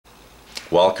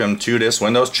Welcome to this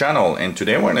Windows channel, and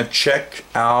today we're going to check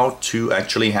out to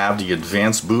actually have the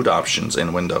advanced boot options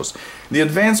in Windows. The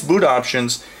advanced boot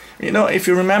options, you know, if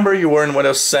you remember you were in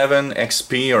Windows 7,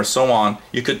 XP or so on,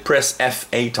 you could press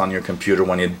F8 on your computer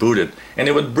when it booted and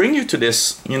it would bring you to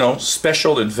this, you know,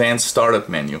 special advanced startup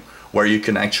menu where you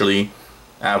can actually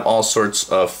have all sorts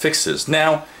of fixes.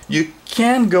 Now, you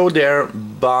can go there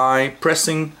by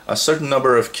pressing a certain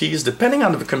number of keys depending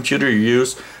on the computer you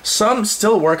use. Some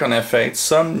still work on F8,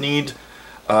 some need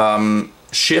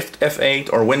Shift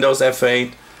F8 or Windows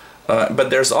F8, but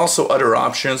there's also other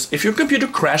options. If your computer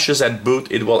crashes at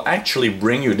boot, it will actually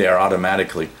bring you there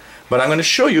automatically. But I'm going to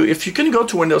show you if you can go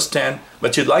to Windows 10,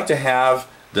 but you'd like to have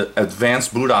the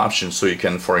advanced boot options so you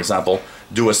can, for example,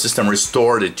 do a system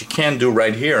restore that you can do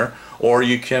right here, or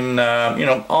you can, you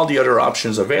know, all the other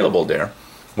options available there.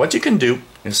 What you can do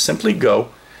is simply go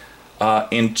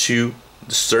into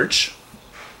the search,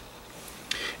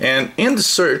 and in the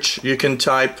search you can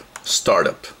type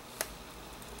startup.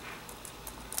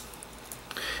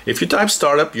 If you type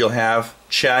startup, you'll have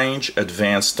change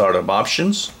advanced startup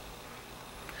options,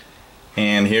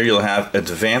 and here you'll have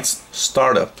advanced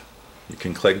startup. You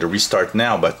can click the restart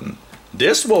now button.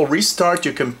 This will restart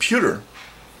your computer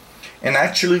and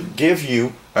actually give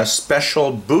you a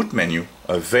special boot menu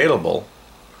available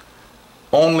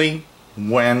only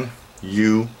when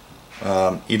you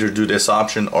either do this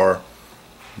option or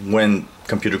when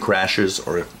computer crashes,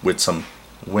 or with some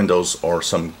Windows or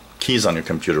some keys on your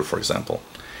computer, for example.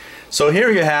 So here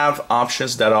you have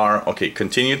options that are, okay,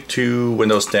 continue to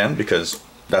Windows 10 because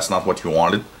that's not what you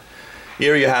wanted.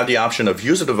 Here you have the option of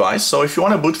use a device. So if you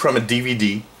want to boot from a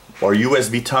DVD or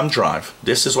USB thumb drive,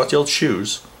 this is what you'll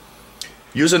choose.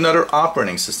 Use another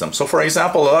operating system. So for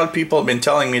example, a lot of people have been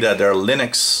telling me that their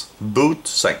Linux boot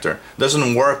sector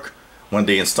doesn't work when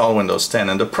they install Windows 10.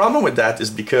 And the problem with that is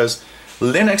because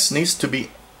Linux needs to be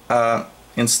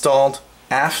installed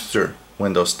after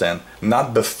Windows 10,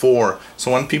 not before.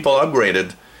 So when people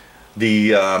upgraded,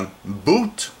 the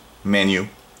boot menu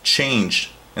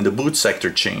changed and the boot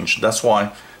sector changed. That's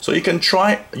why. So you can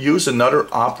use another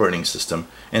operating system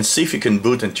and see if you can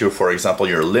boot into, for example,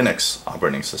 your Linux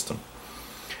operating system.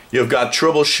 You've got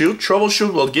Troubleshoot.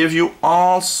 Troubleshoot will give you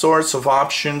all sorts of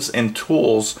options and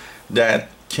tools that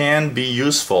can be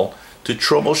useful to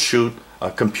troubleshoot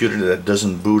a computer that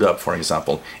doesn't boot up, for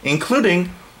example,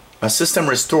 including a system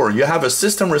restore. You have a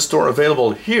system restore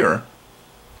available here,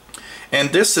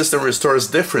 and this system restore is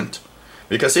different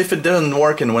because if it didn't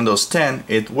work in Windows 10,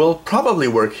 it will probably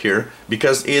work here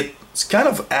because it's kind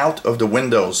of out of the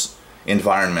Windows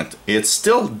environment. It's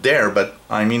still there, but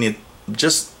I mean, it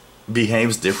just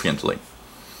behaves differently.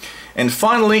 And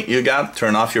finally, you got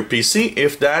turn off your PC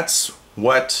if that's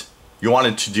what you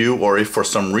wanted to do, or if for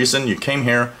some reason you came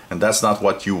here and that's not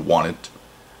what you wanted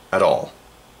at all.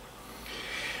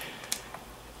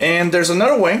 And there's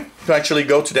another way to actually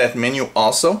go to that menu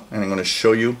also, and I'm going to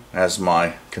show you as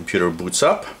my computer boots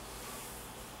up.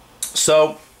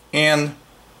 So in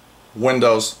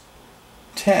Windows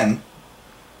 10,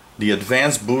 the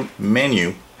advanced boot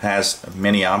menu has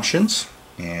many options,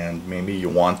 and maybe you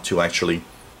want to actually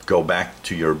go back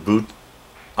to your boot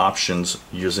options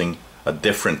using a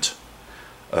different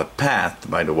path,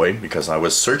 by the way, because I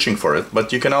was searching for it,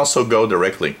 but you can also go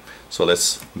directly. So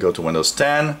let's go to Windows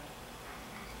 10.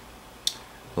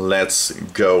 Let's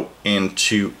go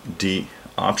into the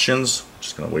options.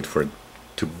 Just gonna wait for it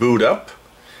to boot up.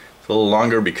 It's a little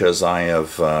longer because I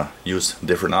have used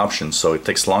different options, so it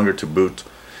takes longer to boot.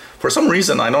 For some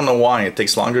reason, I don't know why, it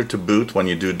takes longer to boot when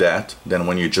you do that than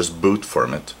when you just boot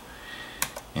from it.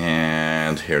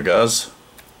 And here goes.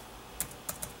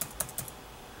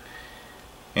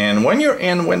 And when you're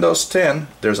in Windows 10,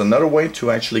 there's another way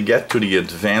to actually get to the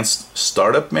advanced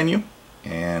startup menu,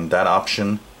 and that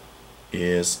option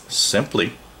is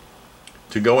simply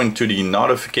to go into the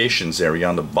notifications area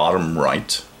on the bottom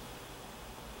right.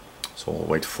 So I'll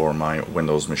wait for my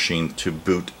Windows machine to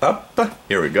boot up.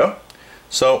 Here we go.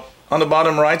 So on the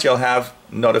bottom right, you'll have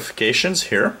notifications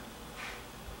here.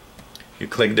 You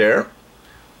click there.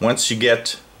 Once you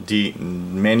get the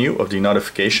menu of the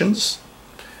notifications,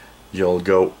 you'll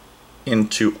go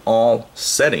into all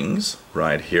settings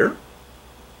right here.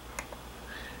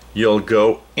 You'll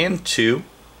go into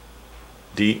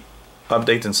the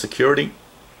update and security,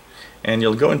 and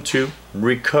you'll go into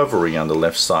recovery on the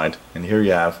left side, and here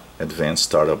you have advanced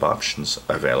startup options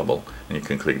available, and you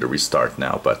can click the restart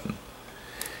now button.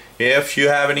 If you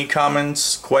have any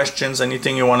comments, questions,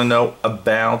 anything you want to know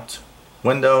about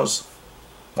Windows,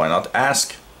 why not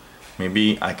ask?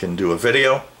 Maybe I can do a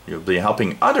video. You'll be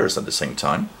helping others at the same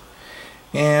time.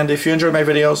 And if you enjoy my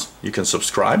videos, you can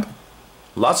subscribe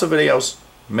Lots of videos,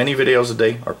 many videos a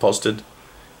day are posted,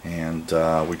 and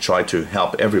we try to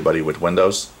help everybody with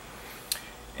Windows.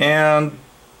 And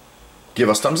give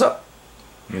us thumbs up.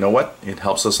 You know what? It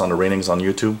helps us on the ratings on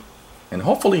YouTube. And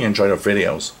hopefully you enjoyed our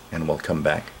videos and will come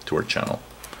back to our channel.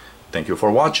 Thank you for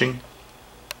watching.